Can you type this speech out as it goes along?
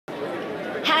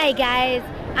Hi guys,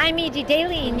 I'm E.G.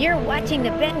 Daly and you're watching the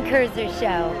Ben Kurzer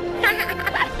Show.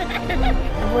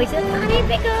 The voice of Honey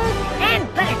Pickles and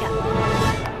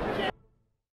Buttercup.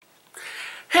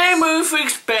 Hey movie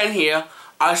freaks, Ben here.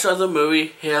 I saw the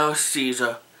movie Hail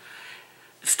Caesar.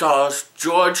 It stars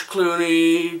George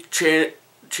Clooney,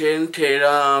 Channing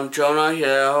Tatum, Jonah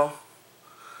Hill,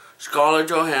 Scarlett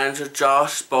Johansson,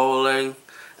 Josh Brolin,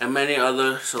 and many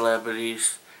other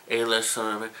celebrities, A-list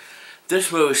celebrities. This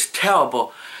movie is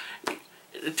terrible.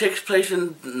 It takes place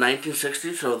in the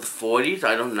 1960s or the 40s,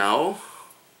 I don't know.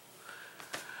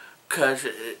 Because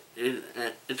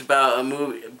it's about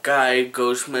a guy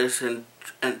goes missing,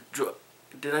 and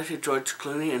did I say George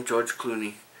Clooney? And George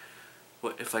Clooney.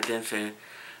 What if I didn't say it?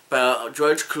 But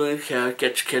George Clooney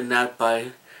gets kidnapped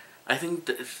by, I think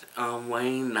it's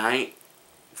Wayne Knight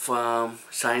from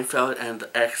Seinfeld and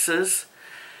the Exes.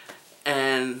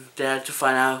 And they have to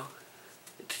find out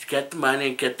to get the money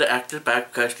and get the actors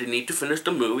back because they need to finish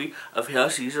the movie of Hail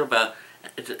Caesar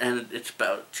and it's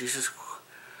about Jesus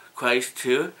Christ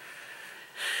too.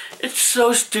 It's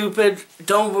so stupid.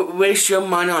 Don't waste your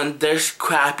money on this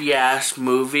crappy ass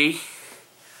movie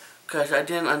because I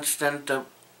didn't understand the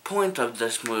point of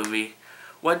this movie.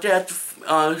 What they have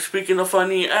to speak in a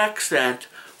funny accent,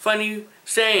 funny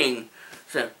saying.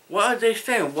 So, what are they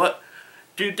saying? What?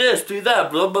 Do this, do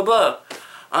that, blah blah blah.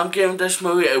 I'm giving this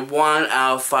movie a 1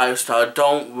 out of 5 stars.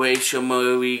 Don't waste your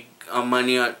money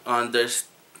on this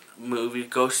movie.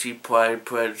 Go see Pride,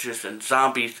 Prejudice, and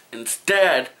Zombies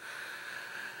instead.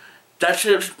 That's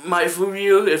it, my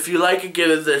review. If you like it, give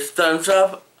it this thumbs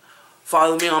up.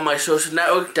 Follow me on my social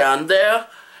network down there.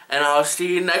 And I'll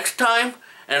see you next time.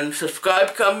 And subscribe,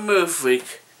 become a movie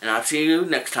freak. And I'll see you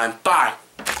next time. Bye.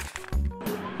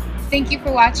 Thank you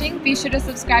for watching. Be sure to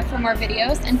subscribe for more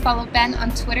videos and follow Ben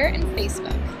on Twitter and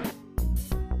Facebook.